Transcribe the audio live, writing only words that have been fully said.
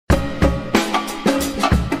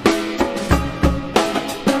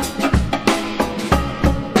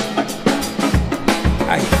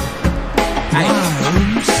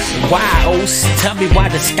Uce, tell me why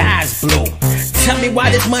the sky's blue. Tell me why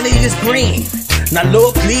this money is green. Now,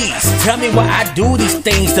 Lord, please, tell me why I do these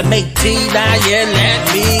things to make Tina, yeah,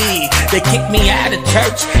 let me. They kick me out of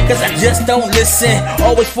church, cause I just don't listen.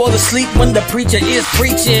 Always fall asleep when the preacher is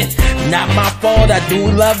preaching. Not my fault, I do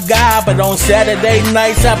love God, but on Saturday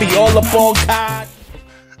nights, I be all up on God.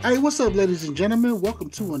 Hey, what's up, ladies and gentlemen? Welcome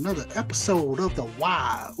to another episode of the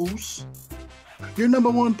AfaoUso, your number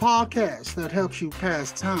one podcast that helps you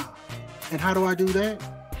pass time. And how do I do that?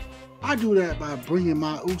 I do that by bringing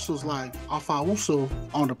my Usos like AfaoUso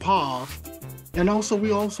on the pod. And also,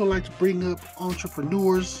 we also like to bring up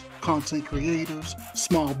entrepreneurs, content creators,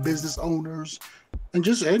 small business owners, and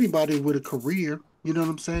just anybody with a career. You know what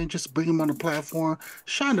I'm saying? Just bring them on the platform,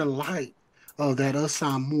 shine the light that us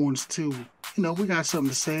Samoans too. You know, we got something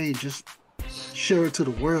to say and just share it to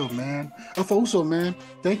the world, man. AfaoUso, man,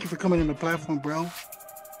 thank you for coming on the platform, bro.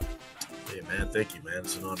 Hey, man, thank you, man.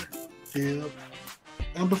 It's an honor. Yeah.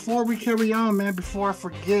 And before we carry on, man, before I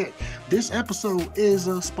forget, this episode is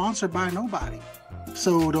sponsored by nobody.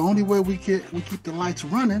 So the only way we keep the lights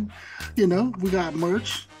running, you know, we got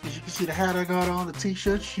merch. As you can see the hat I got on, the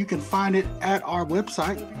t-shirts. You can find it at our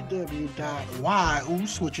website,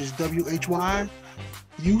 www.yuce, which is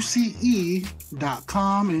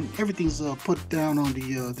WHYUCE.com, and everything's put down on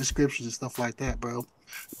the descriptions and stuff like that, bro.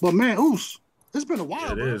 But man, Uce, it's been a while.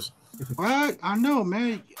 Yeah, it bro. is. Right, I know,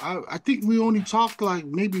 man. I think we only talked like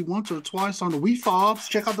maybe once or twice on the WeFobs.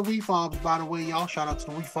 Check out the WeFobs, by the way, y'all. Shout out to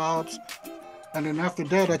the WeFobs. And then after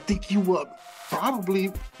that, I think you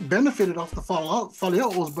probably benefited off the follow-ups,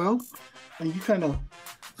 bro. And you kind of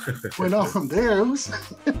went off from there.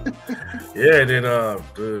 Yeah, and then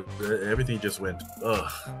everything just went.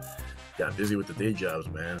 Got busy with the day jobs,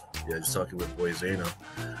 man. Yeah, just talking with boy Zayna.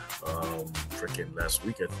 Freaking last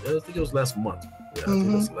week. I think it was last month. Yeah, I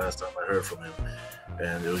think that's the last time I heard from him.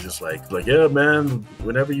 And it was just like, yeah, man,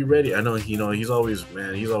 whenever you're ready. I know, he's always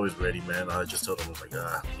ready, man. I just told him, I was like,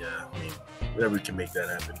 yeah, I mean, whenever we can make that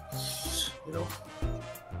happen, you know.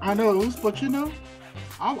 I know, but you know,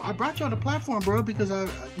 I brought you on the platform, bro, because I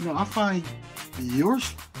find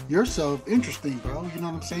yourself interesting, bro. You know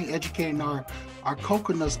what I'm saying? Educating our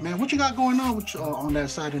coconuts, man. What you got going on with on that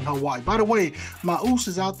side in Hawaii? By the way, my Uce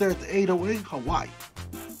is out there at the 808 Hawaii.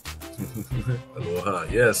 Aloha,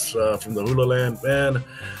 yes, from the Hula Land, man.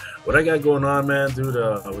 What I got going on, man, dude,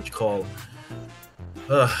 what you call,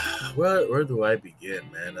 where do I begin,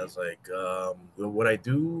 man? I was like, what I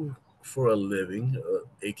do for a living,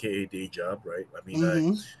 aka day job, right? I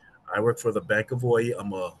mean, I work for the Bank of Hawaii.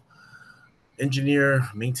 I'm a engineer,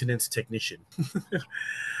 maintenance technician.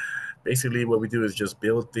 Basically, what we do is just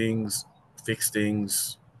build things, fix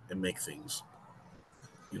things, and make things,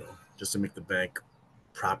 you know, just to make the bank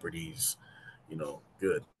properties, you know,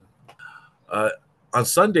 good. On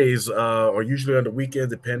Sundays, or usually on the weekend,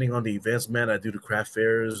 depending on the events, man, I do the craft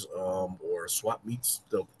fairs or swap meets,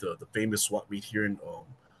 the famous swap meet here in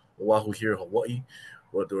Oahu, here in Hawaii,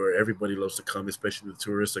 where everybody loves to come, especially the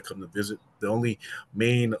tourists that come to visit. The only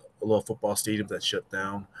main football stadium that's shut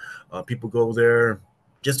down. People go there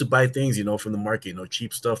just to buy things, you know, from the market, you know,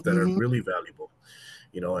 cheap stuff that are really valuable.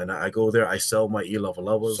 You know, and I go there, I sell my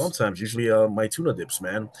lava. Sometimes, usually my tuna dips,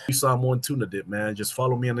 man. You saw more tuna dip, man. Just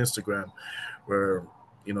follow me on Instagram where,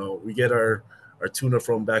 you know, we get our tuna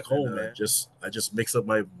from back home, man. I just mix up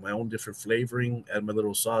my own different flavoring, add my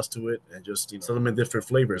little sauce to it, and just, you know, sell them in different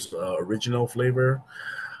flavors. Original flavor,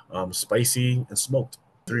 spicy, and smoked.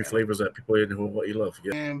 3 flavors that people in Hawaii love.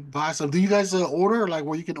 Yeah. And buy some. Do you guys order, like,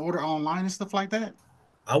 where you can order online and stuff like that?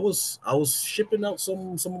 I was shipping out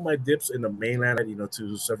some of my dips in the mainland, you know,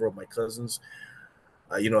 to several of my cousins.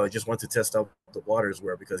 You know, I just want to test out the waters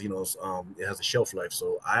because, you know, it has a shelf life.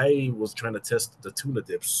 So I was trying to test the tuna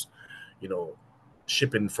dips, you know,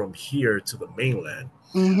 shipping from here to the mainland,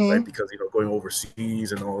 right? Because, you know, going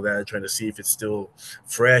overseas and all that, trying to see if it's still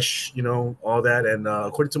fresh, you know, all that. And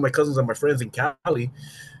according to my cousins and my friends in Cali,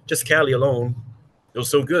 just Cali alone, it was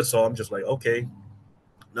so good. So I'm just like, okay,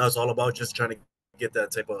 now it's all about just trying to get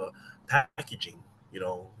that type of packaging, you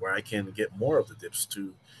know, where I can get more of the dips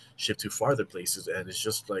to ship to farther places. And it's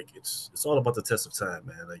just like, it's all about the test of time,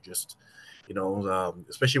 man. I just, you know,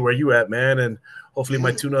 especially where you at, man, and hopefully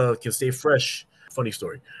my tuna can stay fresh. Funny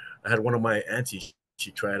story, I had one of my aunties,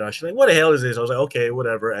 she tried it out. She's like, what the hell is this? I was like, okay,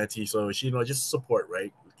 whatever, auntie. So she, you know, just support,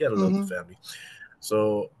 right? Gotta love the family.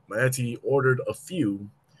 So my auntie ordered a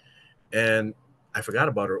few and I forgot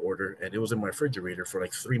about her order, and it was in my refrigerator for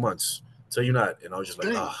like 3 months. Tell you not. And I was just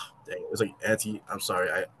like, dang. It was like, auntie, I'm sorry.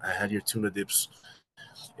 I had your tuna dips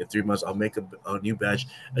in 3 months. I'll make a new batch.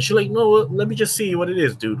 And she's like, no, let me just see what it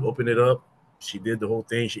is, dude. Open it up. she did the whole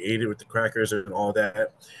thing. She ate it with the crackers and all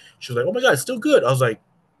that. She was like, "Oh my god, it's still good." I was like,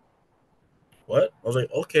 "What?" I was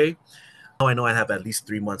like, "Okay." Now I know I have at least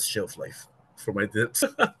 3 months shelf life for my dips.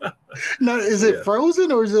 Now, is it Yeah.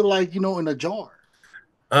 frozen or is it like, in a jar?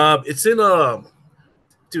 It's in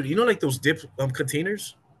dude, you know, like those dip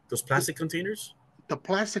containers, those plastic containers. The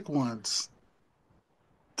plastic ones.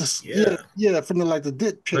 Yeah, Yeah, yeah, from the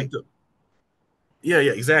dip like chick. the yeah,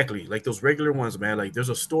 exactly, like those regular ones, man. Like there's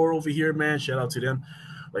a store over here, man. Shout out to them.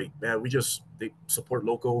 Like man, they support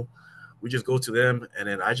local. We just go to them, and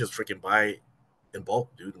then I just freaking buy in bulk,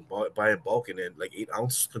 dude, and buy in bulk, and then like 8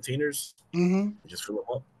 ounce containers. Mm-hmm. We just fill them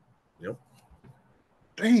up. Yep.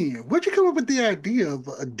 Damn, where'd you come up with the idea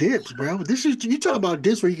of dips, bro? This is you talk about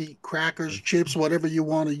dips where you eat crackers, chips, whatever you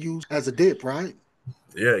want to use as a dip, right?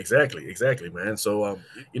 Yeah, exactly, man. So,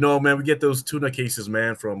 man, we get those tuna cases,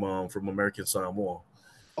 man, from American Samoa,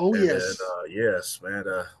 Oh and then yes. yes,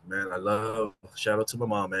 man, I love. Shout out to my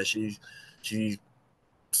mom, man. She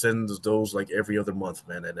sends those like every other month,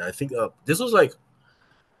 man. And I think this was like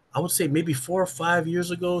I would say maybe 4 or 5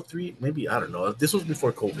 years ago, three, maybe I don't know. This was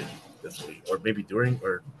before COVID, definitely, or maybe during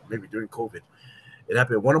COVID. It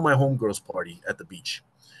happened at one of my homegirls' party at the beach,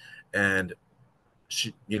 and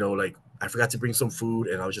she, like I forgot to bring some food,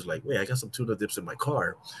 and I was just like, wait, I got some tuna dips in my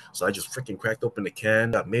car, so I just freaking cracked open the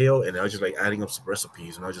can, got mayo, and I was just like adding up some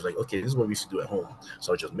recipes, and I was just like, okay, this is what we used to do at home.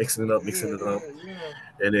 So I was just Yeah, mixing it up, yeah,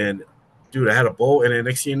 yeah. and then, dude, I had a bowl, and then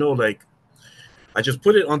next thing you know, like I just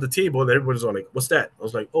put it on the table, and everybody's all like, what's that? I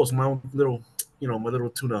was like, oh, it's my own little, my little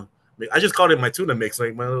tuna. I just called it my tuna mix,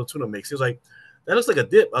 like my little tuna mix. He was like, that looks like a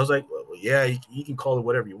dip. I was like, well, yeah, you can call it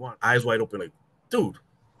whatever you want. Eyes wide open, like, dude,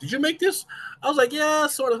 did you make this? I was like, yeah,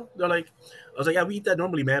 sort of. They're like, I was like, yeah, we eat that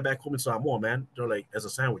normally, man, back home in Samoa, man. They're like, as a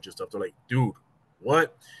sandwich and stuff. They're like, dude,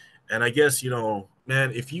 what? And I guess,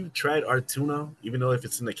 man, if you tried our tuna, even though if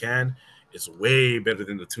it's in the can, it's way better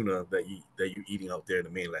than the tuna that you're eating out there in the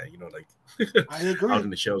mainland, like I out agree. in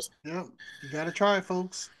the shells. Yeah, you gotta try it,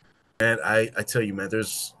 folks. And I tell you, man,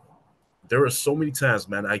 there are so many times,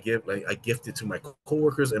 man, I gifted to my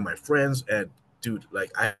coworkers and my friends, and dude,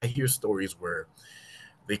 like I hear stories where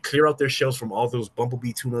they clear out their shells from all those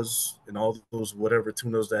bumblebee tunas and all those whatever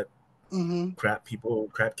tunas that Mm-hmm.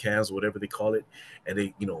 crap cans, whatever they call it, and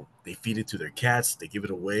they feed it to their cats, they give it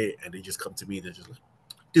away, and they just come to me. They're just like,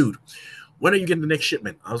 dude, when are you getting the next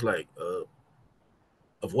shipment? I was like,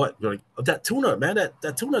 of what? They're like, of that tuna, man,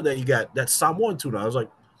 that tuna that you got, that Samoan tuna. I was like,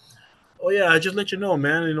 oh yeah, I just let you know,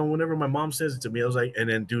 man. Whenever my mom says it to me, I was like, and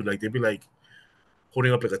then dude, like they'd be like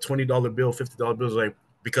holding up like a $20 bill, $50 bill, like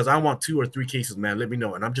because I want 2 or 3 cases, man. Let me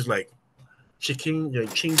know, and I'm just like, ching,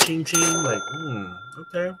 like ching, ching, ching, like,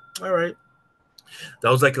 okay, all right.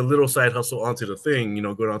 That was like a little side hustle onto the thing,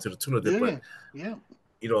 going onto the tuna dip. But Yeah,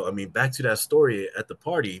 yeah. I mean, back to that story at the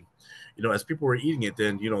party, as people were eating it,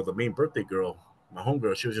 then the main birthday girl, my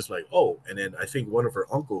homegirl, she was just like, oh, and then I think one of her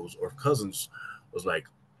uncles or cousins was like,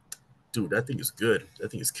 dude, that thing is good.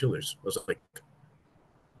 That thing is killers. I was like,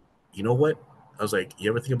 you know what? I was like, you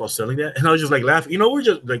ever think about selling that? And I was just like laughing. We're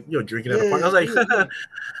just like, drinking at a party. I Yeah, was like, yeah, yeah.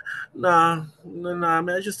 nah,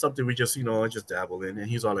 man, it's just something we just, I just dabble in. And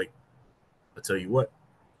he's all like, I tell you what,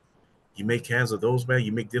 you make cans of those, man.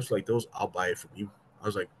 You make dips like those, I'll buy it from you. I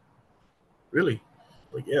was like, really?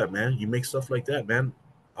 Like, yeah, man. You make stuff like that, man.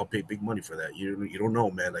 I'll pay big money for that. You don't know,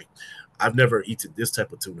 man. Like, I've never eaten this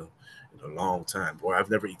type of tuna in a long time, or I've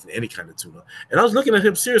never eaten any kind of tuna. And I was looking at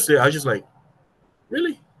him seriously. I was just like,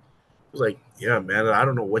 really? I was like, yeah, man. I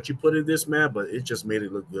don't know what you put in this, man, but it just made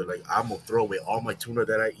it look good. Like, I'm gonna throw away all my tuna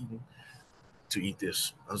that I eaten to eat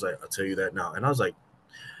this. I was like, I'll tell you that now. And I was like,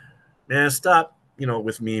 man, stop,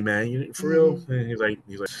 with me, man. For real. Mm-hmm. And he's like,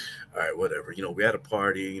 all right, whatever. We had a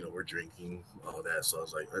party, we're drinking, all that. So I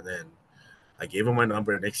was like, and then I gave him my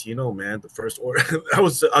number. Next, man, the first order, I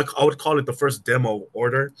would call it the first demo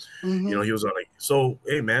order. Mm-hmm. He was like, so,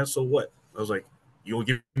 hey, man, so what? I was like, you will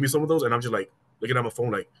give me some of those? And I'm just like looking at my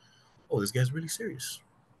phone, like, oh, this guy's really serious.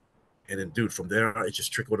 And then, dude, from there, it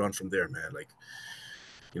just trickled on from there, man. Like,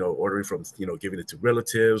 ordering from, giving it to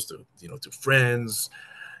relatives, to friends,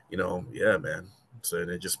 yeah, man. So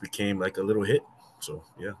it just became like a little hit. So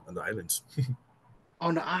yeah, on the islands.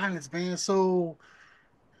 On the islands, man. So,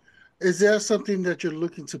 is there something that you're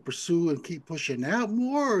looking to pursue and keep pushing out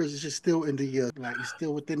more, or is it just still in the like it's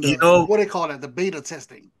still within you the know, what they call it, the beta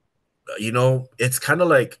testing? it's kind of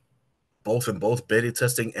like both beta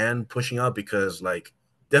testing and pushing out because like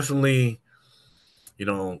definitely,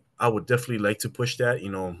 I would definitely like to push that,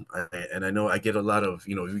 and I know I get a lot of,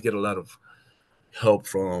 we get a lot of help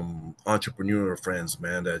from entrepreneur friends,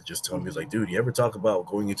 man, that just tell me, it's like, dude, you ever talk about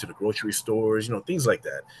going into the grocery stores, things like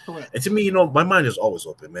that. Correct. And to me, my mind is always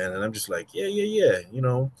open, man, and I'm just like, yeah, yeah,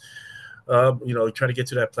 yeah, trying to get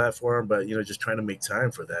to that platform, but just trying to make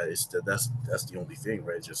time for that. That's the only thing,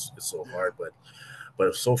 right? It's so Yeah. hard,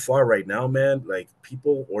 but so far right now, man, like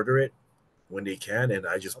people order it when they can, and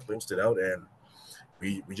I just post it out, and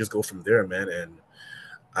we just go from there, man. And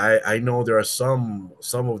I know there are some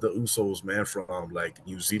of the Usos, man, from like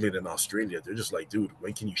New Zealand and Australia. They're just like, dude,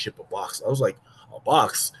 when can you ship a box? I was like, a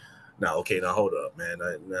box? Now, okay, now hold up, man.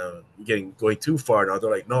 Now you're going too far. Now they're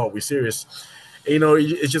like, no, we're serious. And,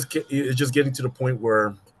 it's just getting to the point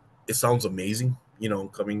where it sounds amazing,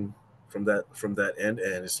 coming from that end,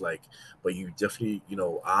 and it's like, but you definitely,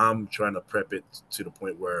 I'm trying to prep it to the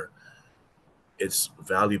point where it's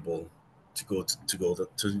valuable to go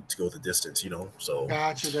the distance, so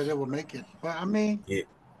Gotcha that it will make it. But I mean, it,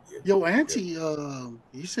 your it, auntie,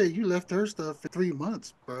 you said you left her stuff for 3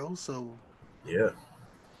 months, bro. So yeah.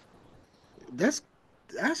 that's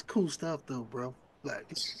that's cool stuff though, bro.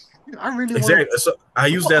 Like I really want Exactly. So I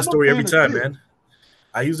use that I'm a story every fan of time, dip. man.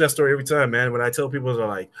 I use that story every time, man. When I tell people, they're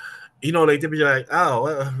like, like they be like,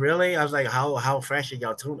 "Oh, really?" I was like, "How fresh is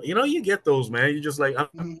y'all tuna?" You get those, man. You just like, I'm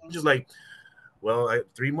Mhm. just like, well,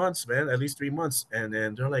 3 months, man, at least 3 months, and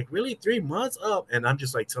then they're like, "Really, 3 months up?" And I'm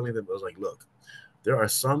just like telling them, I was like, "Look, there are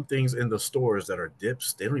some things in the stores that are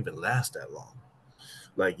dips. They don't even last that long.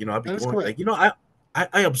 Like, I'll be That is going, correct. like,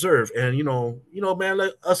 I observe, and man,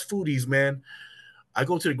 like us foodies, man. I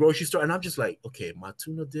go to the grocery store and I'm just like, okay, my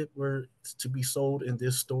tuna dip were to be sold in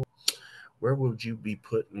this store, where would you be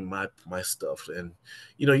putting my stuff? And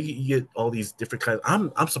you get all these different kinds.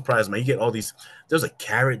 I'm surprised, man. You get all these. There's a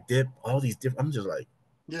carrot dip, all these different. I'm just like,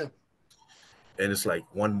 Yeah. and it's like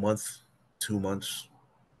 1 month, 2 months.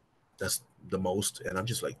 That's the most, and I'm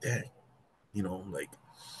just like, dang, like,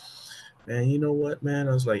 man, you know what, man?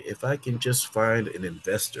 I was like, if I can just find an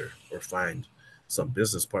investor or find some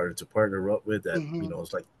business partner to partner up with that, Hmm.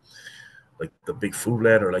 it's like the big food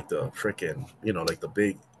land, or like the freaking, like the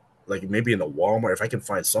big, like maybe in a Walmart. If I can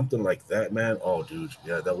find something like that, man, oh, dude,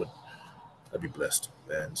 yeah, I'd be blessed,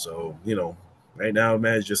 man. So right now,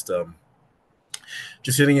 man, it's just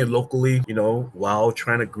hitting it locally, while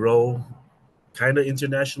trying to grow kind of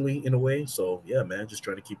internationally in a way. So yeah, man, just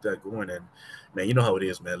trying to keep that going. And man, you know how it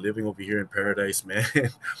is, man. Living over here in paradise, man.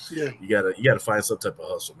 Yeah. you gotta find some type of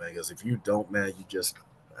hustle, man. Because if you don't, man, you just,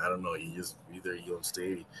 I don't know. You just either you don't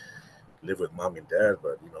stay live with mom and dad,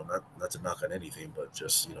 but not to knock on anything, but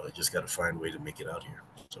just you just got to find a way to make it out here.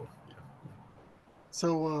 So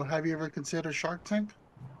So have you ever considered Shark Tank?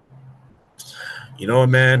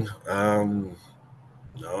 man.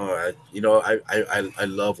 No, I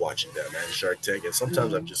love watching that, man. Shark Tank, and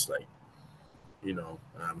sometimes I'm Hmm. just like, you know,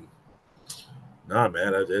 um, nah,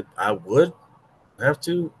 man. I would have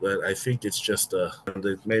to, but I think it's just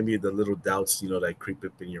maybe the little doubts, that creep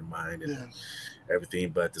up in your mind and Yeah.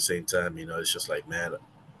 everything. But at the same time, it's just like, man,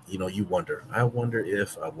 you wonder. I wonder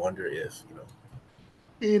if.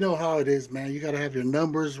 You know how it is, man. You got to have your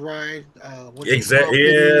numbers right, what you're Exactly.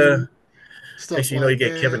 Yeah. profiting, Next stuff thing you know, you like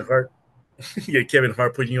get Kevin that. Hart. You get Kevin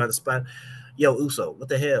Hart putting you on the spot. Yo, Uso, what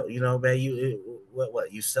the hell? Man,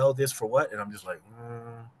 what? You sell this for what? And I'm just like,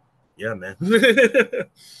 yeah, man.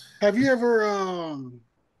 Have you ever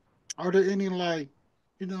are there any like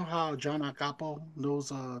how John Akapo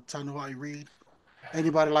knows Tanawai Reed?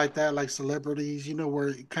 Anybody like that, like celebrities, where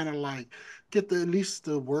you kind of like get the at least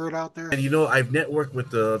the word out there? And I've networked with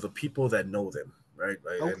the people that know them, right?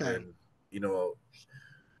 Like, and Okay. then you know,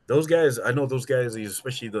 those guys. I know those guys,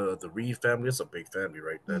 especially the Reed family. It's a big family,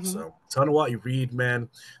 right? That's Mm-hmm. Tanawai Reed, man.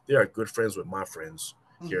 They are good friends with my friends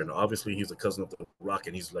here, Mm-hmm. and obviously he's a cousin of the Rock,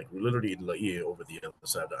 and he's like literally in Laie over the other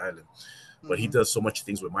side of the island. But he Mm-hmm. does so much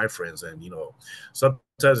things with my friends, and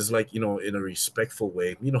sometimes it's like in a respectful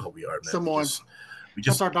way. You know how we are, man. we Samoans. just we That's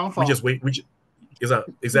just our we downfall. just wait we just,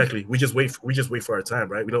 exactly, we just wait for our time,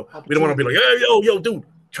 right? We don't want to be Opportunity. like, hey, yo, dude,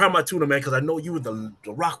 try my tuna, man, because I know you and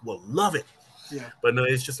the Rock will love it. Yeah. But no,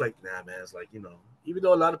 it's just like, nah, man. It's like, even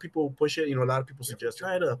though a lot of people push it, a lot of people suggest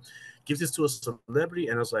try to give this to a celebrity,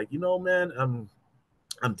 and it's like, man,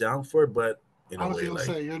 I'm down for it, but in a I way, was gonna like,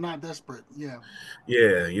 say you're not desperate. Yeah.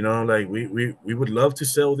 yeah, like we would love to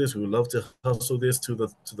sell this. We would love to hustle this to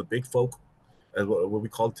the big folk, as what we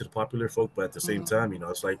call it, to the popular folk. But at the same Mm-hmm. time,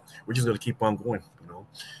 it's like we're just gonna keep on going.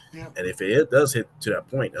 Yeah. And if it does hit to that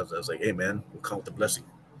point, I was like, hey, man, we'll count the blessing.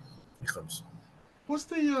 It comes. What's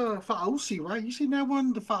the Fauci, right? You seen that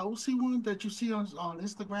one, the Fauci one that you see on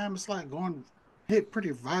Instagram? It's like hit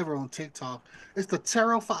pretty viral on TikTok. It's the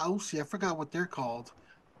Taro Fauci. I forgot what they're called.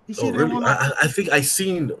 You see Oh, that really? one? I think I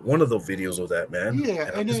seen one of the videos of that, man, Yeah,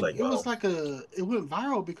 and I'm and just then like, it was wow. like it went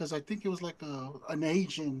viral because I think it was like an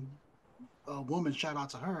Asian woman. Shout out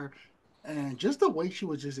to her, and just the way she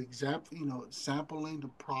was just sampling the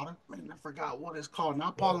product. Man, I forgot what it's called. And I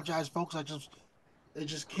Wow. apologize, folks. It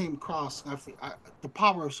just came across. The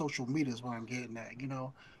power of social media is what I'm getting at.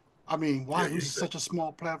 I mean, Yeah, why? yeah, Who's such a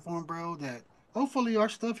small platform, bro? That hopefully our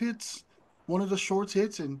stuff hits one of the shorts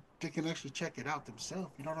hits and they can actually check it out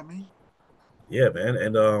themselves. You know what I mean? yeah, man.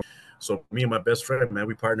 And so me and my best friend, man,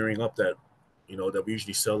 we partnering up that, that we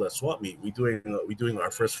usually sell at swap meet. We doing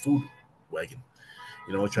our first food wagon.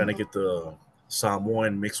 We're trying to Mhm. get the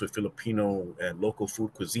Samoan mixed with Filipino and local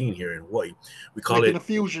food cuisine here in Hawaii. We call Making it, a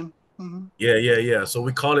fusion. yeah, yeah, yeah. So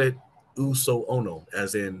we call it Uso Ono,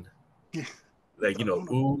 as in Yeah. like Oh no.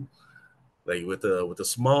 u, like with a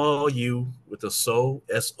small u, with a so,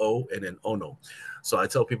 and then Ono. So I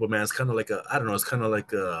tell people, man, it's kind of like I don't know, it's kind of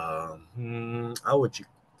like how would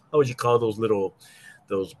you call those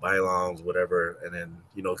bylons, whatever, and then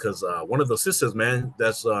because one of the sisters, man,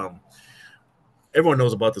 that's everyone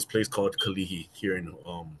knows about this place called Kalihi here in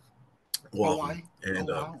Oahu, Hawaii. Oh and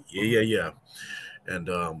wow. yeah, yeah, yeah, and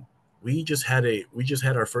we just had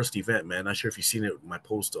our first event, man. Not sure if you've seen it. My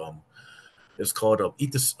post, it's called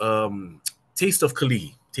Eat This Taste of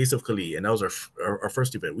Kalihi, and that was our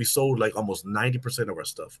first event. We sold like almost 90% of our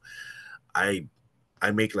stuff. I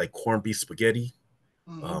I make like corned beef spaghetti,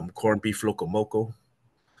 Mm-hmm. corned beef locomoco.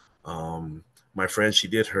 Um, my friend, she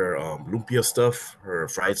did her lumpia stuff, her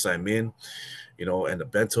fried salmon, and the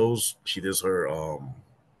bentos. She does her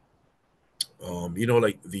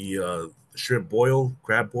like the shrimp boil,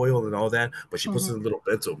 crab boil, and all that. But she puts Mm-hmm. in a little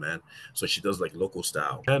bento, man. So she does like local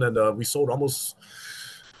style, and we sold almost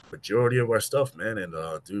majority of our stuff, man. And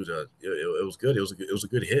dude, it was good. It was a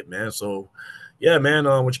good hit, man. So, yeah, man.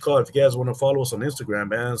 What you call it? If you guys want to follow us on Instagram,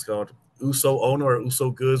 man, it's called Uso Owner or Uso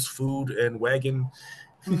Goods Food and Wagon.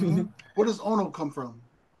 Mm-hmm. Where does Ono come from?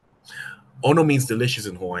 Ono means delicious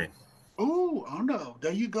in Hawaiian. Oh, Ono.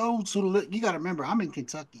 There you go. You got to remember, I'm in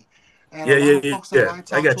Kentucky, and a Yeah, lot yeah, of yeah, folks that yeah. I I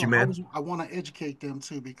talk got to, you, man. I want to educate them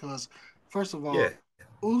too because, first of Yeah.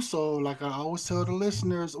 all, Uso, like I always tell the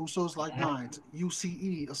listeners, Uso's like mine.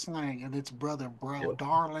 UCE, a slang, and it's brother, bro, Yep.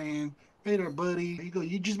 darling. Hey there, buddy. There you go.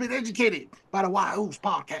 You just been educated by the Uce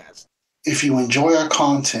Podcast. If you enjoy our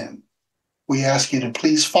content, we ask you to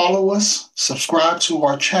please follow us, subscribe to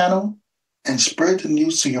our channel, and spread the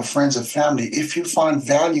news to your friends and family if you find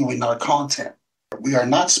value in our content. We are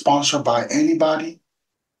not sponsored by anybody.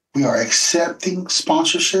 We are accepting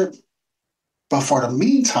sponsorship, but for the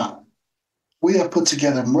meantime, we have put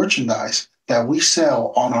together merchandise that we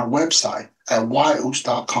sell on our website at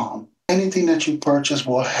yus.com. Anything that you purchase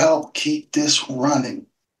will help keep this running.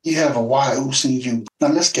 You have a YUS in you. Now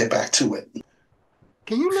let's get back to it.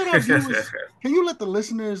 Can you let our viewers, can you let the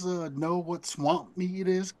listeners know what swamp meat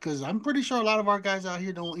is? Because I'm pretty sure a lot of our guys out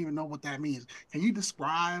here don't even know what that means. Can you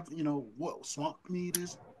describe, what swamp meat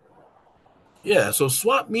is? Yeah. So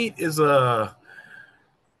swap meet is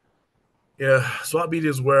swap meet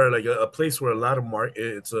is where like a place where a lot of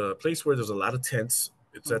it's a place where there's a lot of tents.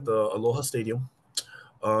 It's at Mhm. the Aloha Stadium.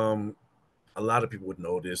 Um, a lot of people would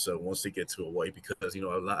know this once they get to Hawaii because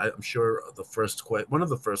I'm sure one of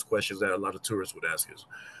the first questions that a lot of tourists would ask is,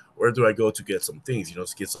 where do I go to get some things? To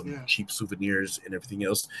get some Yeah. cheap souvenirs and everything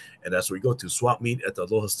else, and that's where we go to swap meet at the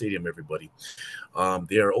Aloha Stadium. Everybody,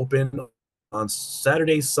 they are open on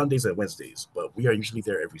Saturdays, Sundays, and Wednesdays, but we are usually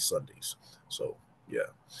there every Sundays. So yeah,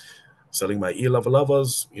 selling my lava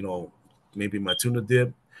lavas, maybe my tuna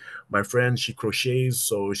dip. My friend, she crochets,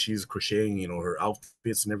 so she's crocheting, her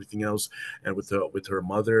outfits and everything else. And with her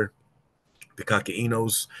mother, the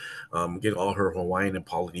Kakeinos, get all her Hawaiian and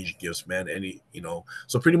Polynesian gifts, man.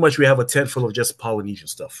 So pretty much we have a tent full of just Polynesian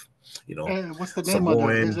stuff, you know, And what's the name of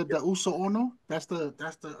is Samoan. it the Uso Ono? That's the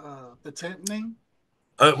tent name?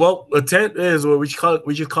 Well, a tent is what we call it.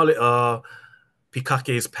 We just call it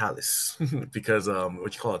Pikake's palace because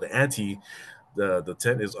what you call it, the auntie, the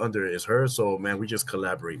tent is hers. So man, we just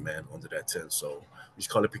collaborate, man, under that tent. So we just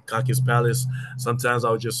call it Pikake's palace. Sometimes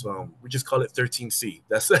I'll just we just call it 13C.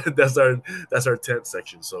 That's our tent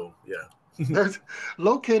section. So yeah, There's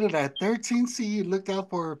located at 13C. Look out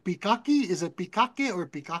for Pikaki. Is it Pikake or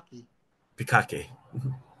Pikaki? Pikake.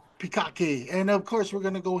 Pikake. And of course, we're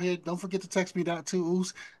gonna go ahead. Don't forget to text me that too,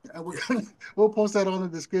 Oos. And we'll post that on the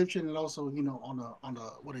description and also on the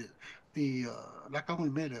what is it? The like I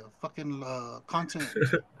made a fucking content.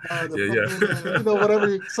 The Yeah, yeah, fucking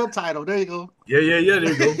whatever subtitle. There you go. yeah, yeah, yeah.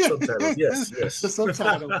 There you go. Subtitles. Yes, The yes.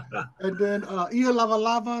 subtitle. And then Ia Lava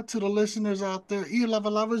Lava to the listeners out there. Ia Lava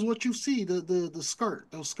Lava is what you see, the skirt,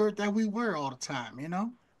 the skirt that we wear all the time.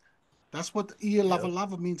 That's what the Ia Lava Yep.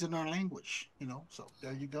 Lava means in our language, you know. So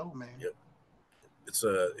there you go, man. Yep. It's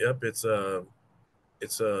a yep. It's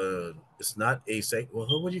not asexual.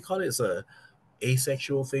 Well, what do you call it? It's a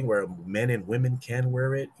asexual thing where men and women can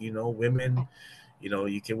wear it. You know, women, Oh,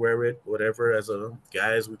 you can wear it. Whatever. As a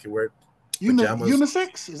guys, we can wear pajamas.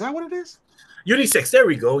 unisex? Is that what it is? Unisex. There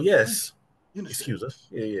we go. Yeah, Yes. Excuse us.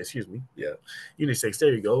 unisex. Yeah, yeah. Excuse me. Yeah. Unisex.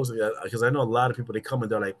 There you go. Because I know a lot of people, they come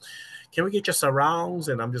and they're like, "Can we get your surrounds?"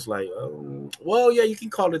 And I'm just like, "Well, yeah, you can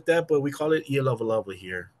call it that, but we call it Ia Lava Lava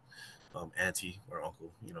here, auntie or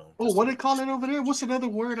uncle. Oh, Just what to." they call it over there? What's another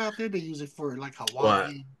word out there they use it for? Like Well,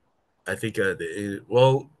 Hawaii. I think they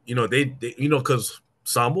because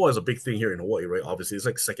Samoa is a big thing here in Hawaii, right? Obviously, it's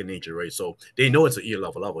like second nature, right? So they know it's a Ia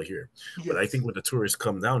Lava Lava here. But I think Yes. when the tourists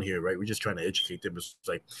come down here, right, we're just trying to educate them. It's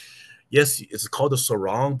like, yes, it's called a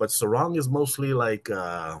sarong, but sarong is mostly like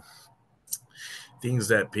things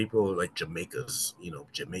that people like Jamaicans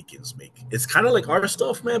make. It's kind of like our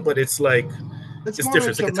stuff, man, but It's it's more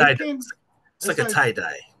different. like It's like a tie dye. Jamaican. It's like It's a like, tie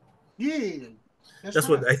dye. yeah, that's That's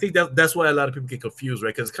what right. I think. That's why a lot of people get confused,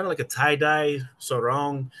 right? Because it's kind of like a tie dye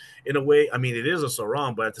sarong in a way. I mean, it is a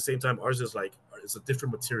sarong, but at the same time, ours is like it's a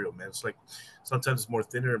different material, man. It's like sometimes it's more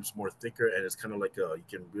thinner, it's more thicker, and it's kind of like you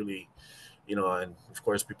can really, And of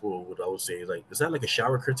course, people would always say like, "Is that like a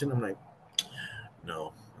shower curtain?" I'm like,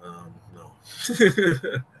 no, no.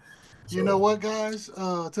 You know So what, guys?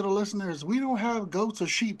 To the listeners, we don't have goats or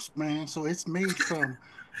sheeps, man. So it's made from,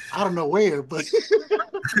 I don't know where, but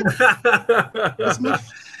it's made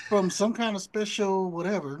from some kind of special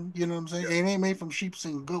whatever. You know what I'm saying? It ain't made from sheeps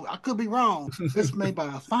and goat. I could be wrong. It's made by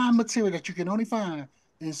a fine material that you can only find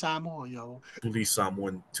in Samoa, yo. Tully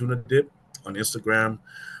Samoan tuna dip on Instagram.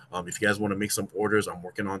 If you guys want to make some orders, I'm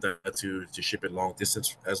working on that to ship it long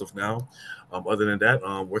distance as of now. Other than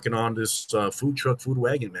that, working on this food truck, food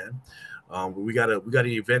wagon, man. We got an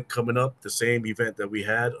event coming up, the same event that we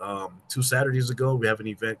had 2 Saturdays ago. We have an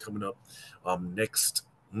event coming up next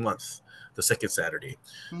month, the second Saturday.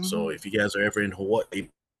 So Hmm. if you guys are ever in Hawaii,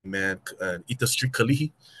 man, eat the street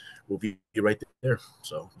kalihi. We'll be right there.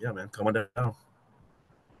 So yeah, man, come on down.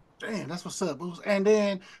 Damn, that's what's up. And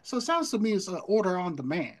then, so it sounds to me it's an order on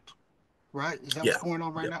demand, right? Is that Yeah, what's going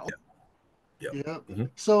on right yep, now? yep, yep. Yep. Hmm.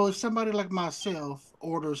 So if somebody like myself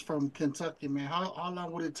orders from Kentucky, man, how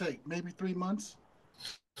long would it take? Maybe 3 months?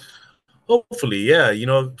 Hopefully, yeah.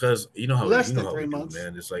 Because Less you know than how three we do, months.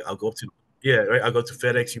 man. It's like I'll go to yeah, right. I'll go to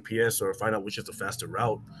FedEx, UPS, or find out which is the faster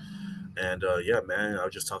route. And yeah, man, I'll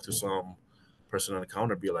just talk to some person on the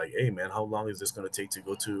counter, be like, "Hey, man, how long is this gonna take to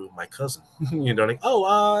go to my cousin?" Like,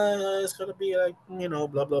 "Oh, it's gonna be like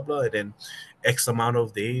blah blah blah," and then X amount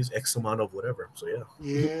of days, X amount of whatever. So yeah,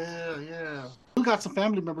 Yeah, yeah. We got some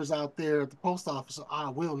family members out there at the post office, so I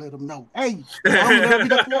will let them know. Hey, I'm gonna be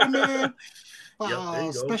the foreman. yep. There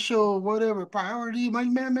you go. Special whatever priority, my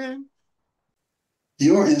man.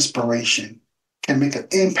 Your inspiration can make an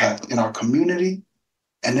impact in our community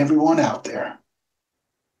and everyone out there.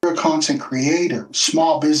 You're a content creator,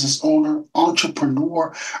 small business owner,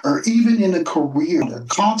 entrepreneur, or even in a career,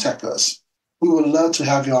 contact us. We would love to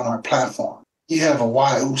have you on our platform. You have a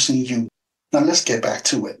AfaoUso in you. Now let's get back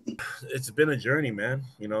to it. It's been a journey, man.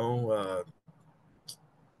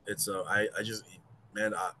 It's I just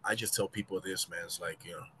man I just tell people this, man. It's like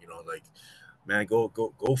like, man, go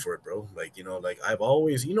for it, bro. Like, like I've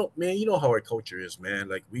always, man, how our culture is, man.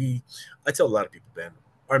 Like I tell a lot of people, man,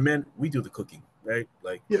 our men, we do the cooking, right?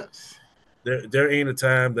 Like Yes. there ain't a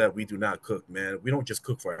time that we do not cook, man. We don't just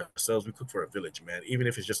cook for ourselves, we cook for a village, man. Even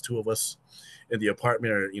if it's just two of us in the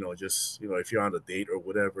apartment, or just if you're on a date or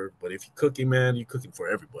whatever. But if you're cooking, man, you're cooking for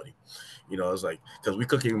everybody. It's like, because we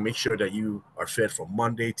cooking, make sure that you are fed from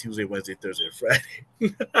Monday, Tuesday, Wednesday, Thursday, and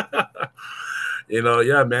Friday.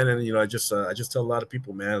 Yeah, man. And I just tell a lot of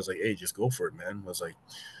people, man, I was like, hey, just go for it, man. I was like,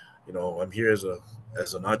 I'm here as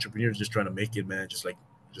an entrepreneur, just trying to make it, man.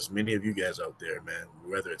 Just many of you guys out there, man.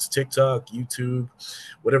 Whether it's TikTok, YouTube,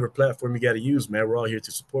 whatever platform you got to use, man. We're all here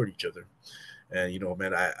to support each other. And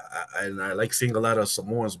man, I like seeing a lot of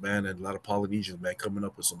Samoans, man, and a lot of Polynesians, man, coming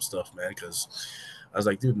up with some stuff, man. Because I was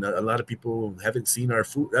like, dude, a lot of people haven't seen our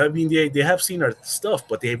food. I mean, they have seen our stuff,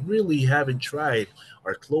 but they really haven't tried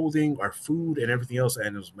our clothing, our food, and everything else.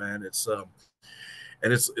 And man,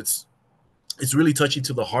 and it's really touching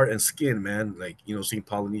to the heart and skin, man. Like, seeing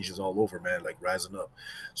Polynesians all over, man, like rising up,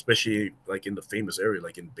 especially like in the famous area,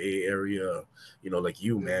 like in Bay Area, like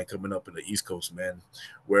you, Yeah. man, coming up in the East Coast, man,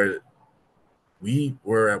 where we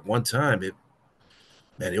were at one time.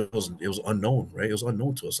 Man, it was unknown, right? It was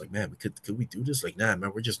unknown to us. Like, man, could we do this? Like, nah,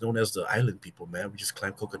 man, we're just known as the island people, man. We just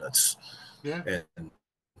climb coconuts, Yeah. and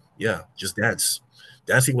Yeah, just dance.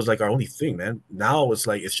 Dancing was like our only thing, man. Now it's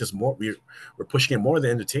like it's just more we're pushing it more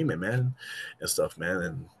than entertainment, man, and stuff,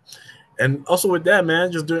 man. And also with that,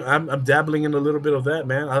 man, just doing I'm dabbling in a little bit of that,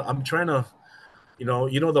 man. I'm trying to,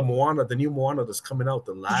 the Moana, the new Moana that's coming out,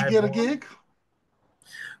 the Did you live get a Moana. gig?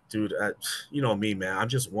 Dude, you know me, man. I'm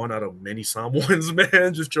just one out of many Samoans,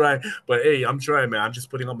 man. Just trying, but hey, I'm trying, man. I'm just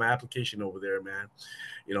putting up my application over there, man.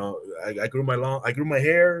 You know, I grew my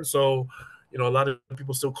hair, so a lot of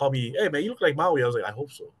people still call me, "Hey, man, you look like Maui." I was like, "I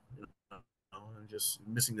hope so." I'm just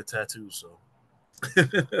missing the tattoo, so.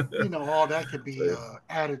 You know, all that could So be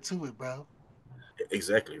added to it, bro.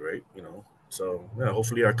 exactly right, So yeah,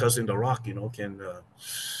 hopefully our cousin The Rock,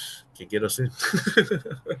 can get us in.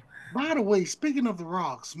 By the way, speaking of the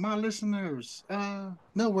rocks, my listeners,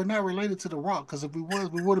 no, we're not related to the rock because if we was,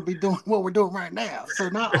 we wouldn't be doing what we're doing right now. So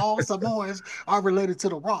not all Samoans are related to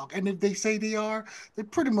the rock, and if they say they are, they're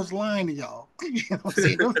pretty much lying to y'all. You know what I'm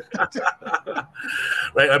saying?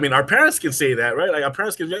 Right? I mean, our parents can say that, right? Like our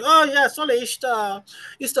parents can be like, "Oh yeah, Sole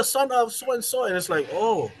it's the son of so, and it's like,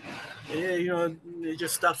 oh, yeah, it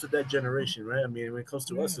just stops at that generation, right? I mean, when it comes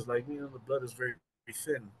to Yeah. us, it's like the blood is very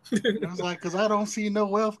thin, And I was like, because I don't see no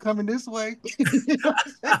wealth coming this way. You know what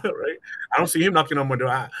I'm saying? right? I don't see him knocking on my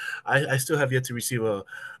door. I still have yet to receive a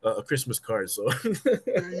Christmas card, so.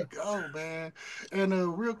 There you go, man.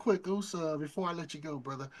 And real quick, Uce, before I let you go,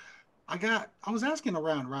 brother, I was asking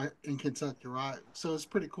around right in Kentucky, right? So it's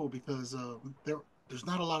pretty cool because there's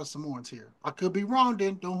not a lot of Samoans here. I could be wrong,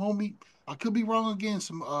 then don't hold me. I could be wrong again,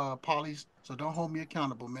 some polys. So don't hold me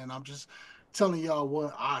accountable, man. I'm just telling y'all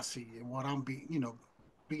what I see and what I'm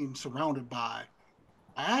being surrounded by.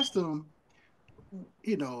 I asked them,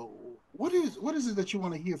 what is it that you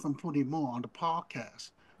want to hear from Puni Moa on the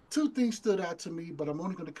podcast? Two things stood out to me, but I'm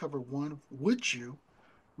only going to cover one with you,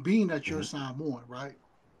 being that you're Mhm. Samoan, right?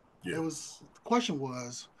 Yeah. The question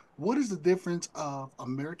was, what is the difference of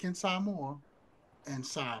American Samoa and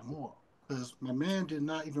Samoa? Because my man did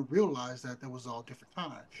not even realize that there was all different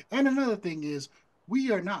kinds. And another thing is,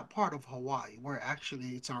 we are not part of Hawaii. We're actually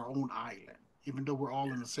it's our own island, even though we're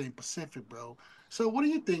all in the same Pacific, bro. So what do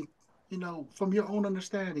you think? From your own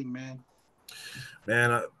understanding, man.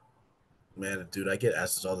 Man, dude, I get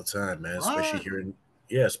asked this all the time, man. Especially Right? here in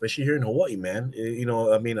yeah, especially here in Hawaii, man.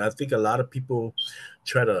 I mean, I think a lot of people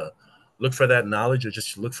try to look for that knowledge or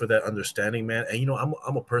just look for that understanding, man. And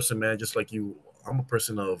I'm a person, man, just like you. I'm a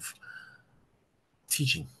person of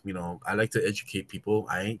teaching. I like to educate people.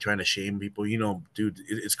 I ain't trying to shame people. Dude,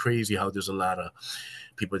 it's crazy how there's a lot of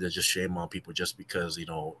people that just shame on people just because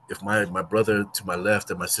if my brother to my left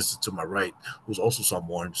and my sister to my right, who's also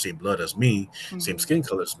someone same blood as me, same Mm-hmm. skin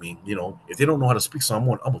color as me, if they don't know how to speak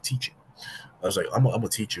someone, I'm gonna teach it. I was like, I'm gonna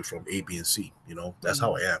teach you from A, B, and C. That's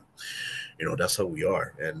how Mm-hmm. I am. That's how we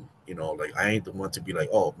are. And like I ain't the one to be like,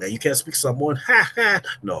 oh man, you can't speak someone. Ha ha.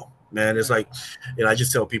 No, man. It's Right. like, I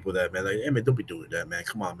just tell people that, man. Like, hey man, don't be doing that, man.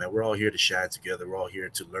 Come on, man. We're all here to shine together. We're all here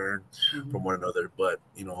to learn Mm-hmm. from one another. But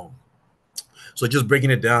so just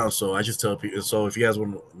breaking it down. So I just tell people. So if you guys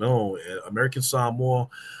want to know, American Samoa,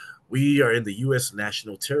 we are in the U.S.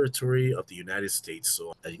 national territory of the United States.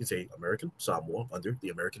 So as you can say, American Samoa under the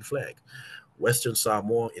American flag. Western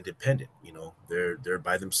Samoa independent. They're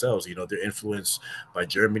by themselves. They're influenced by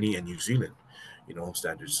Germany and New Zealand.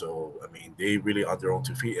 Standards. So I mean, they really on their own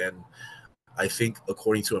 2 feet. And I think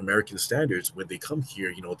according to American standards, when they come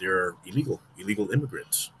here, they're illegal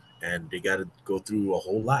immigrants, and they got to go through a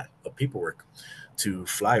whole lot of paperwork to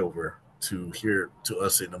fly over to here to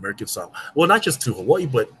us in American Samoa. Well, not just to Hawaii,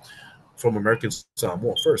 but from American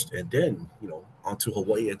Samoa first, and then onto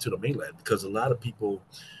Hawaii and to the mainland. Because a lot of people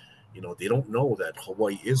they don't know that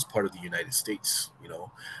Hawaii is part of the United States,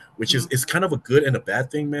 which is Mm-hmm. it's kind of a good and a bad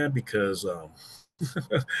thing, man, because I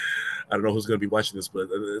don't know who's going to be watching this, but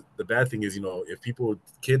the bad thing is, if people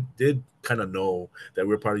kid did kind of know that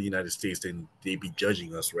we're part of the United States, then they'd be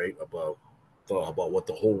judging us, right, about what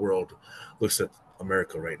the whole world looks at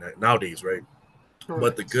America right now nowadays, right?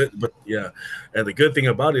 Correct. But yeah, and the good thing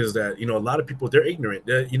about it is that a lot of people they're ignorant.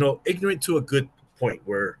 They're ignorant to a good point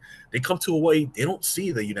where they come to Hawaii, they don't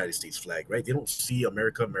see the United States flag, right? They don't see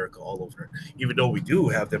America all over. Even though we do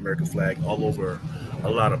have the American flag all over a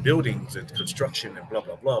lot of buildings and construction and blah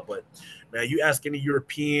blah blah. But man, you ask any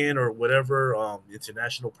European or whatever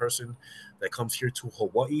international person that comes here to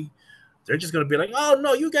Hawaii, they're just gonna be like, "Oh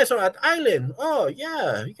no, you guys are an island. Oh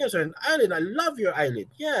yeah, you guys are an island. I love your island.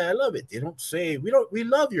 Yeah, I love it." They don't say we don't. We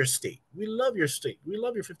love your state. We love your state. We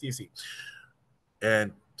love your 50th seat.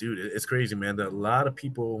 And dude, it's crazy, man. That a lot of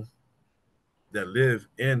people that live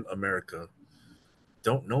in America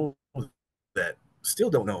don't know that. still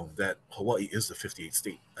don't know that Hawaii is the 58th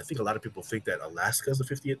state. I think a lot of people think that Alaska is the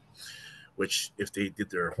 50th, which if they did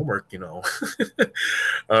their homework,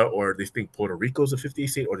 or they think Puerto Rico is the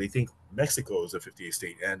 58th state, or they think Mexico is the 58th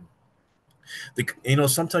state. And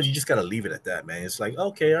sometimes you just gotta leave it at that, man. It's like,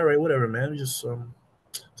 okay, all right, whatever, man. Just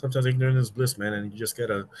sometimes ignorance is bliss, man, and you just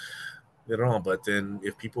gotta get it on. But then,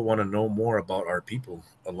 if people want to know more about our people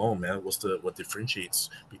alone, man, what differentiates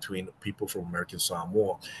between people from American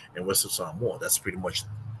Samoa and Western Samoa? That's pretty much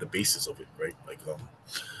the basis of it, right?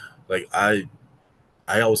 Like I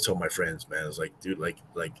always tell my friends, man, it's like, dude, like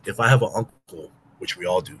if I have an uncle, which we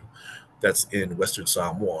all do, that's in Western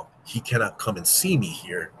Samoa, he cannot come and see me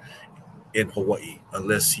here in Hawaii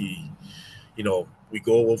unless we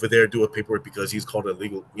go over there, do a paperwork because he's called a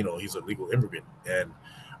legal, he's a legal immigrant. And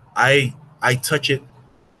I touch it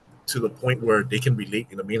to the point where they can relate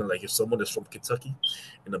in the mainland. Like if someone is from Kentucky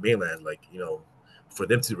in the mainland, like, for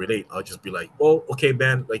them to relate, I'll just be like, oh, okay,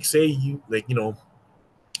 man, like say you, like,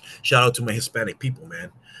 shout out to my Hispanic people,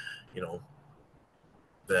 man, you know,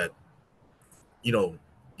 that, you know,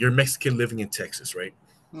 you're Mexican living in Texas, right?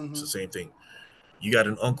 It's Mm-hmm. the same thing. You got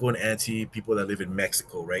an uncle and auntie, people that live in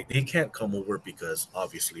Mexico, right? They can't come over because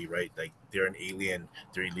obviously, right? Like they're an alien,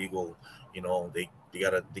 they're illegal. They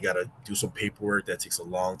gotta do some paperwork that takes a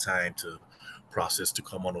long time to process to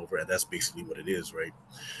come on over, and that's basically what it is, right?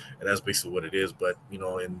 And that's basically what it is. But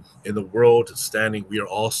in the world standing, we are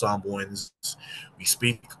all Samoans. We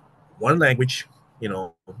speak one language, you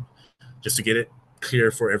know, just to get it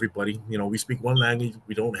clear for everybody. We speak one language.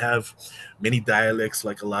 We don't have many dialects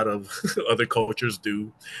like a lot of other cultures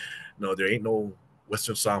do. No, there ain't no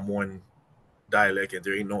Western Samoan dialect, and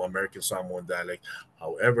there ain't no American Samoan dialect.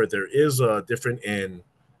 However, there is a different in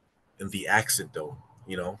the accent, though.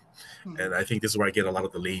 You know, Mm-hmm. and I think this is where I get a lot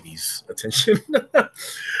of the ladies' attention. I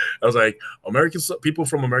was like, people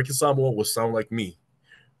from American Samoa will sound like me,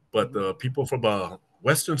 but Mm-hmm. the people from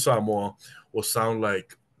Western Samoa will sound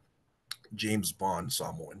like James Bond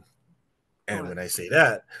Samoan. And when Correct. I say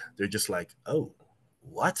that, they're just like, oh,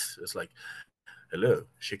 what? It's like, hello,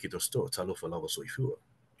 shiki dosto, talo falava soifua.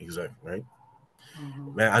 Exactly, right?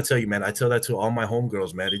 Mm-hmm. Man, I tell you, man, I tell that to all my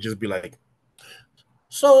homegirls, man. They just be like,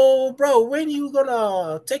 so, bro, when you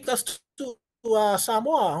gonna take us to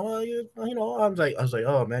Samoa? Well, I was like,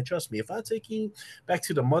 oh man, trust me. If I take you back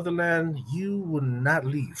to the motherland, you would not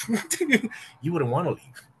leave. You wouldn't want to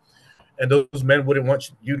leave, and those men wouldn't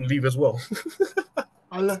want you to leave as well.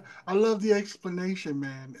 I love the explanation,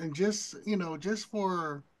 man. And just just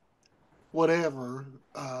for whatever,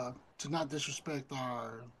 to not disrespect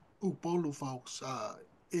our Upolu folks,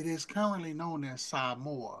 it is currently known as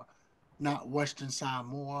Samoa, not Western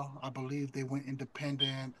Samoa. I believe they went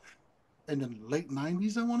independent in the late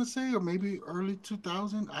 90s, I want to say, or maybe early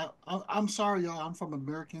 2000. I'm sorry, y'all. I'm from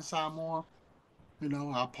American Samoa.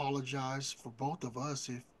 I apologize for both of us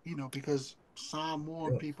if because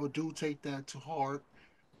Samoan Yep, people do take that to heart.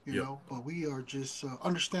 yep, But we are just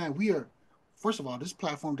understand we are. First of all, this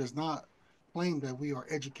platform does not claim that we are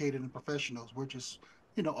educated and professionals. We're just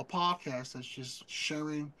a podcast that's just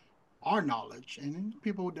sharing our knowledge, and then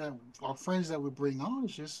people that our friends that we bring on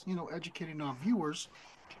is just educating our viewers.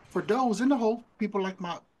 For those in the hope, people like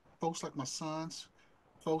my folks, like my sons,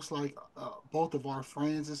 folks like both of our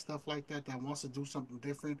friends and stuff like that that wants to do something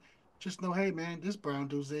different. Just know, hey man, this brown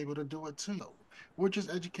dude's able to do it too. We're just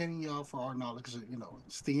educating y'all for our knowledge. 'Cause,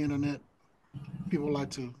 it's the internet. People like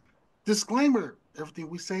to disclaimer. Everything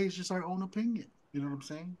we say is just our own opinion. You know what I'm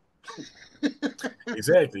saying?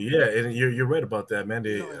 exactly. Yeah, and you're right about that, man. Go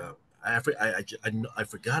ahead. I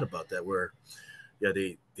forgot about that. Where yeah,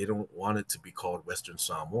 they don't want it to be called Western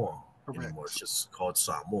Samoa anymore. It's Correct. just called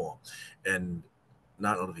Samoa, and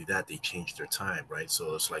not only that, they changed their time, right?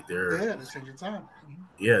 So it's like they're Yeah, that's your time. Mhm.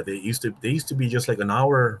 yeah, they used to be just like an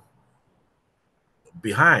hour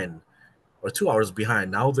behind or 2 hours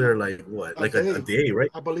behind. Now they're No, like what, a like a day. day,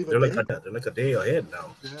 right? I believe a They're like day. they're like a day ahead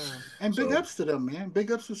now. Yeah, and big So ups to them, man.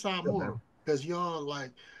 Big ups to yeah, man. Samoa because y'all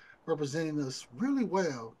like representing us really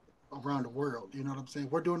well around the world. You know what I'm saying?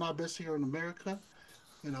 We're doing our best here in America,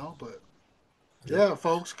 but Yep. yeah,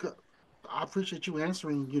 folks, I appreciate you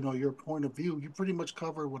answering. Your point of view. You pretty much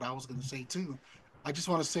covered what I was going to say too. I just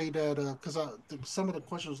want to say that because some of the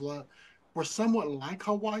questions were somewhat like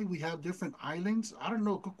Hawaii. We have different islands. I don't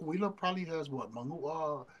know. Kukuila probably has what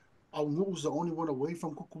Mangu. Mangu's the only one away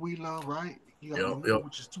from Kukuila, right? You got Yep. Mangu, Yep.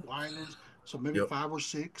 which is two islands, so maybe Yep. five or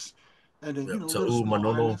six, and then Yep. little Ta'u small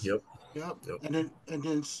Manono. islands. Yep. Yep, Yep.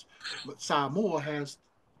 but Samoa has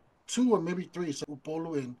two or maybe three. So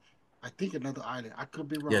Upolu and I think another island. I could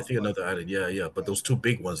be Yeah, I wrong, think but another island. Yeah, yeah. But those two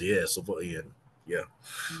big ones, yeah. So yeah,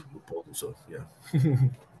 mhm. so yeah.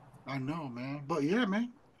 I know, man. But yeah,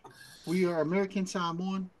 man, we are American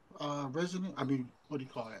Samoan resident. I mean, what do you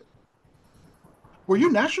call that? Were you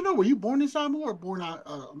national? Were you born in Samoa or born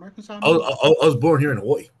American Samoan? I was born here in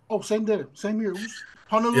Hawaii. Oh, same there, same here.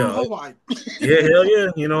 Honolulu, Yeah, Hawaii. yeah, hell yeah.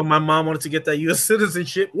 You know, my mom wanted to get that U.S.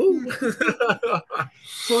 citizenship. Woo.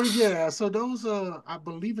 So yeah, so those I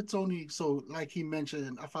believe it's only so like he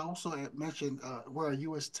mentioned. If I also mentioned we're a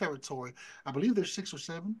U.S. territory, I believe there's 6 or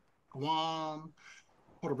 7. Guam,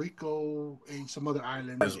 Puerto Rico, and some other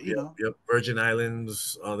islands. You Yep, know, yep. Virgin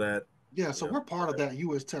Islands, all that. yeah. So Yeah, we're part of that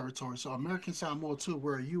U.S. territory. So American Samoa too.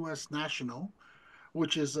 We're a U.S. national,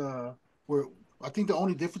 which is we're. I think the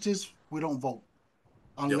only difference is we don't vote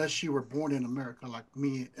yep. unless you were born in America, like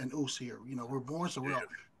me and Uce here. You know, we're born, so we're Yeah. all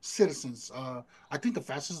citizens. I think the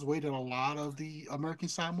fastest way that a lot of the American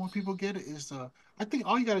Samoan people get it is, I think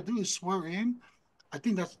all you got to do is swear in. I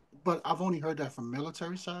think that's, but I've only heard that from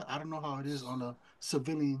military side. I don't know how it is on the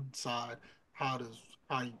civilian side. How does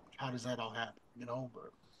how how does that all happen? You know, but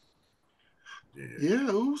Yeah.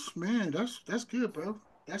 yeah, Oos, man, that's good, bro.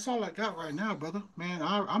 That's all I got right now, brother. Man,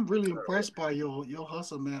 I'm really impressed by your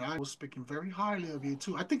hustle, man. I was speaking very highly of you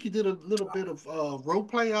too. I think you did a little bit of role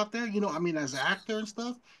play out there, you know, I mean as an actor and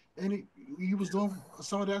stuff. And you was doing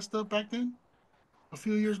some of that stuff back then, a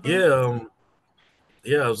few years back. Yeah,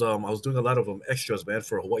 yeah. I was doing a lot of extras, man,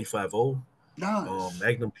 for Hawaii 5-0, Nice.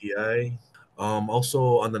 Magnum PI,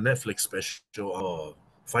 also on the Netflix special,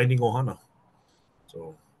 Finding Ohana.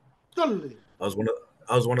 So Totally. I was one of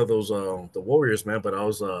I was one of those the warriors, man. But I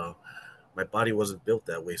was my body wasn't built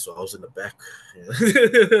that way, so I was in the back.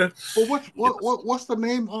 Well, You get the what's the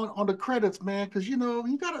name on the credits, man? Because you know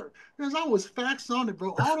you gotta. There's always facts on it,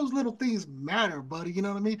 bro. All those little things matter, buddy. You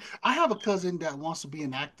know what I mean? I have a cousin that wants to be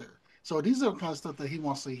an actor, so these are the kind of stuff that he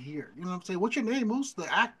wants to hear. You know what I'm saying? What's your name, Moose?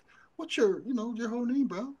 The act. What's your your whole name,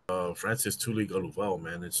 bro? Francis Tully Galuvao,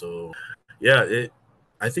 man. And so yeah, it.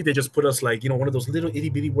 I think they just put us like one of those little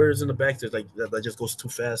itty bitty words in the back that that just goes too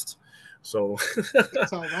fast. So,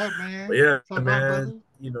 It's all right, but man. yeah, It's all right, man,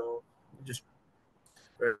 brother. just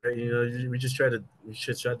we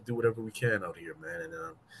should try to do whatever we can out here, man.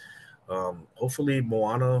 And hopefully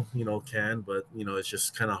Moana, can, but it's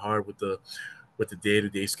just kind of hard with the day to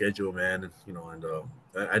day schedule, man. And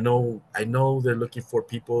I know they're looking for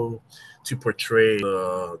people to portray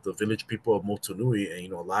the village people of Motunui,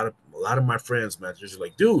 and a lot of my friends, man, they're just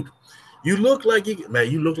like, dude. You look like you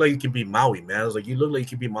can be Maui, man. I was like, you look like you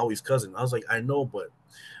can be Maui's cousin. I was like, I know, but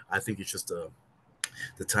I think it's just the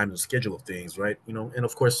time and schedule of things, right? And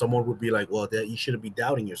of course, someone would be like, well, that you shouldn't be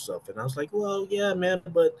doubting yourself. And I was like, well, yeah, man,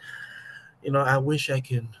 but I wish I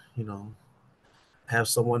can, have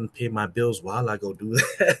someone pay my bills while I go do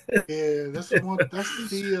that. Yeah, that's the one.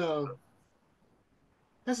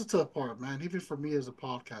 That's the tough part, man. Even for me as a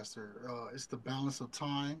podcaster, it's the balance of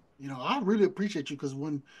time. You know, I really appreciate you because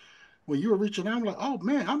when you were reaching out, I'm like, oh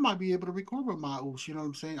man, I might be able to record with my Oos. You know what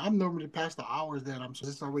I'm saying? I'm normally past the hours that I'm. So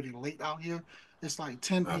it's already late out here. It's like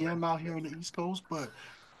 10 p.m. out here on the East Coast. But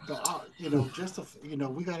just to,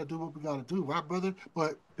 we got to do what we got to do, right, brother?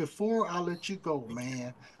 But before I let you go,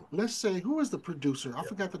 man, let's say who is the producer? I Yeah.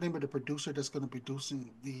 forgot the name of the producer that's going to be producing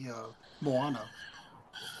the Moana.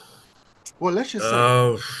 Well,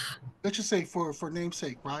 Uh, let's just say for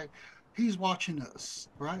namesake, right? He's watching us,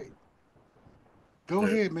 right? Go yeah.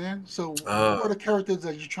 ahead, man. So, who are Uh, the characters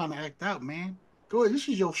that you're trying to act out, man? Go ahead. This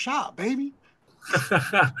is your shot, baby.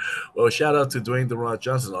 well, shout out to Dwayne the Rock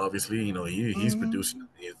Johnson. Obviously, he's producing Hmm.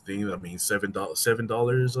 the thing. I mean,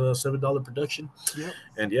 $7 production. Yep.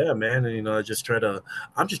 And yeah, man. And I'm just trying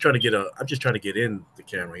to get in the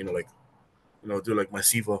camera. Like do like my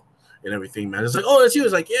Siva and everything, man. It's like, oh, it's you.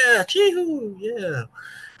 It's like, yeah, chee yeah,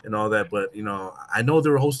 and all that. But I know they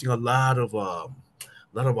were hosting a lot of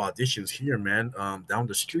auditions here, man, down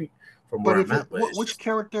the street from But where I'm if it, at. But it's which just,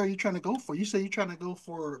 character are you trying to go for? You say you're trying to go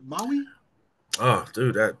for Maui? oh,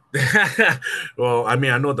 dude, that. Well, I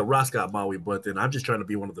mean, I know the Ross got Maui, but then I'm just trying to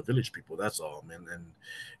be one of the village people. That's all, man. And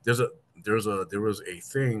there's a there was a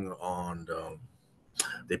thing on.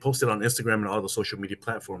 They posted on Instagram and all the social media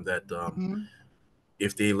platform that Hmm.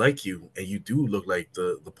 if they like you and you do look like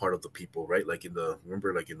the part of the people, right? Like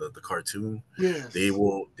remember like in the cartoon, Yes. they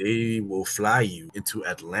will fly you into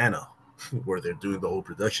Atlanta where they're doing the whole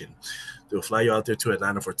production. They'll fly you out there to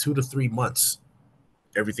Atlanta for 2 to 3 months,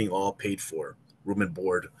 everything all paid for, room and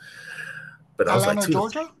board. But I was like Atlanta, 2 to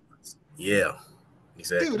 3 Georgia? months. Yeah, Dude,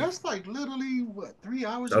 exactly. that's like literally what, 3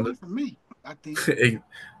 hours Down away the- from me, I think. Hey,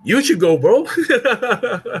 you should go, bro.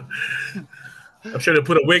 I'm sure to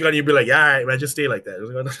put a wig on you and be like, yeah, all right, man, just stay like that.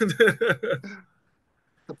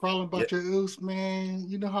 The problem about your Uce, man.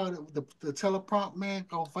 You know how the teleprompt, man.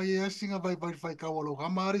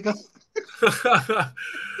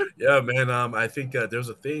 Yeah, man. I think there's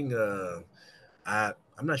a thing.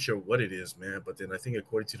 I'm not sure what it is, man. But then I think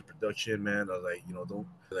according to the production, man, I like don't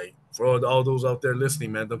like for all those out there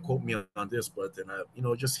listening, man. Don't quote me on this, but then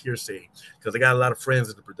just hearsay because I got a lot of friends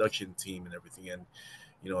in the production team and everything, and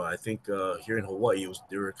I think here in Hawaii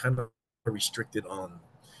they were kind of restricted on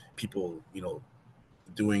people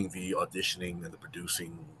doing the auditioning and the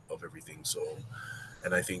producing of everything. So,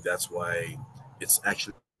 and I think that's why it's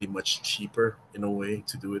actually much cheaper in a way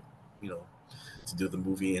to do it, to do the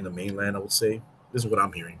movie in the mainland. I would say this is what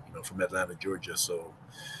I'm hearing, from Atlanta, Georgia. So,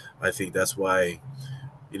 I think that's why,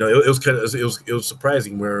 it was kind of it was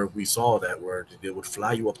surprising where we saw that where they would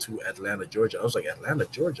fly you up to Atlanta, Georgia. I was like, Atlanta,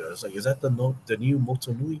 Georgia. It's like, is that the new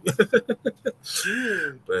Motonui?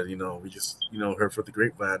 But we just heard from the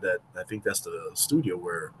grapevine that I think that's the studio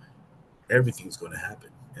where everything's going to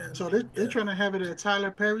happen. And, so they're trying to have it at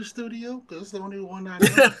Tyler Perry studio because it's the only one I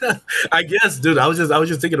know. I guess, dude. I was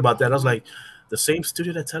just thinking about that. I was like, the same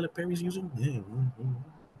studio that Tyler Perry's using. Yeah.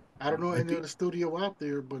 I don't know any other studio out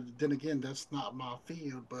there, but then again, that's not my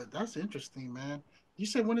field. But that's interesting, man. You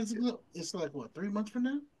said when is it? It's like what, 3 months from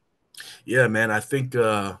now? Yeah, man. I think.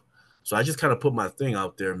 So I just kind of put my thing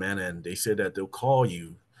out there, man, and they said that they'll call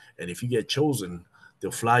you, and if you get chosen, they'll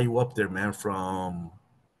fly you up there, man, from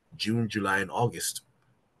June, July, and August.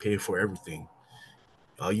 Pay for everything.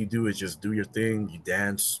 All you do is just do your thing. You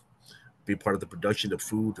dance, be part of the production, the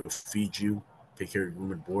food, they'll feed you, take care of your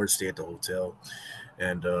room and board, stay at the hotel.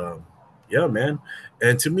 And yeah, man.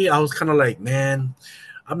 And to me, I was kind of like, man,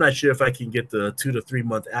 I'm not sure if I can get the 2 to 3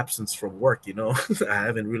 month absence from work. I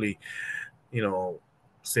haven't really,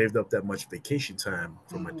 saved up that much vacation time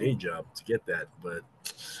from my day job to get that. But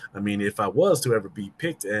I mean, if I was to ever be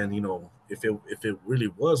picked, and if it really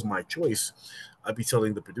was my choice, I'd be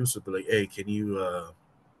telling the producer, be like, hey, can you?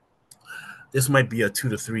 This might be a 2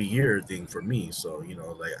 to 3 year thing for me. So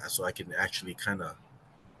so I can actually kind of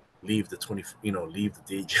leave the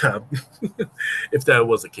day job if that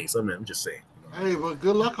was the case. I mean, I'm just saying. Hey, well,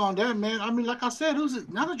 good luck on that, man. I mean, like I said,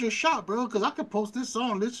 now that you're shot, bro, because I could post this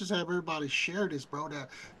song. Let's just have everybody share this, bro, that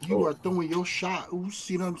you are throwing your shot. Uce,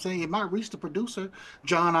 you know what I'm saying? It might reach the producer,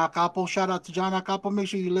 John Acapo. Shout out to John Acapo. Make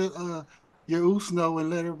sure you let your Uce know and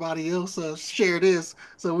let everybody else share this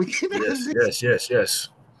so we can. Yes.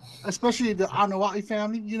 Especially the Anawati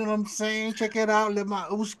family, you know what I'm saying? Check it out. Let my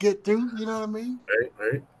Uce get through. You know what I mean?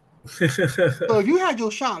 Right. So if you had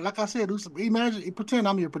your shot, like I said, Uce, pretend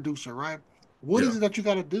I'm your producer, right? What is it that you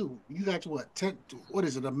got to do? You got what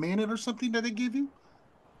is it, a minute or something that they give you?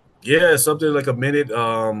 Yeah, something like a minute.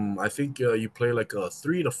 I think you play like a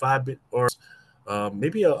 3 to 5 bit, or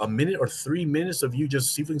maybe a minute or 3 minutes of you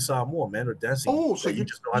just sifting Samoa, man, or dancing. Oh, so you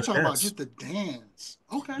just know how to talking dance. about just the dance?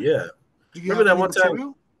 Okay. Yeah. Do you Remember that one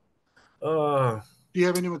material? time? Do you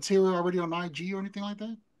have any material already on IG or anything like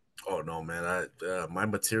that? Oh no, man! My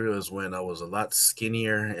material is when I was a lot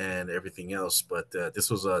skinnier and everything else. But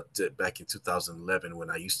this was back in 2011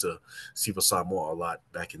 when I used to see Samoa a lot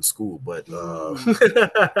back in school. But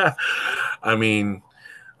I mean,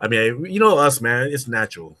 us, man. It's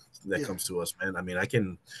natural that comes to us, man. I mean, I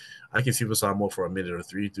can see Samoa for a minute or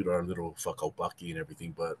 3 through our little whakaupaki and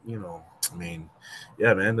everything. But I mean,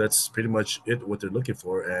 yeah, man, that's pretty much it. What they're looking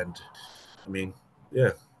for, and I mean,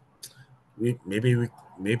 yeah.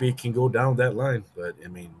 Maybe it can go down that line, but I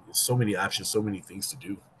mean, there's so many options, so many things to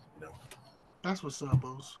do. That's what's up,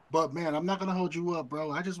 Bose. But man, I'm not gonna hold you up,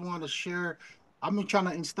 bro. I just want to share. I'm trying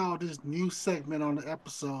to install this new segment on the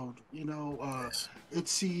episode.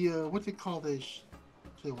 It's the what they call this.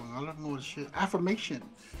 I don't know what shit. Affirmation.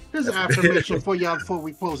 Here's an affirmation for y'all before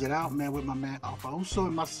we close it out, man. With my man AfaoUso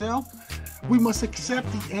and myself, we must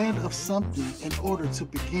accept the end of something in order to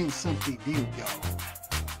begin something new, y'all.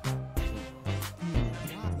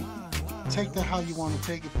 Take that how you want to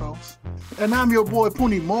take it, folks. And I'm your boy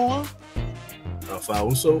Puni Moa.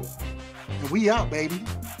 AfaoUso. And we out, baby.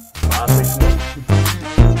 Bye.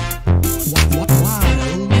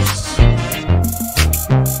 Wow.